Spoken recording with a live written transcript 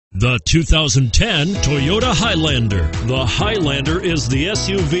The 2010 Toyota Highlander. The Highlander is the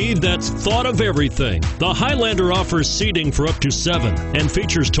SUV that's thought of everything. The Highlander offers seating for up to 7 and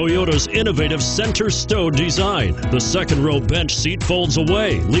features Toyota's innovative center stow design. The second row bench seat folds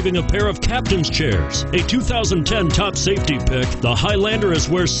away, leaving a pair of captain's chairs. A 2010 top safety pick, the Highlander is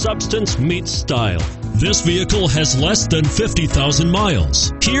where substance meets style. This vehicle has less than 50,000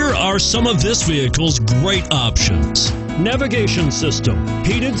 miles. Here are some of this vehicle's great options: navigation system,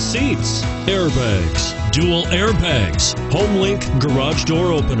 heated seats, airbags, dual airbags, HomeLink garage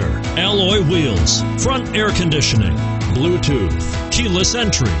door opener, alloy wheels, front air conditioning, Bluetooth, keyless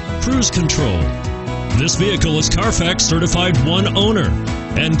entry, cruise control. This vehicle is Carfax certified one owner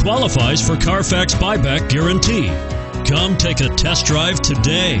and qualifies for Carfax buyback guarantee. Come take a test drive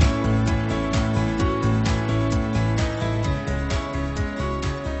today.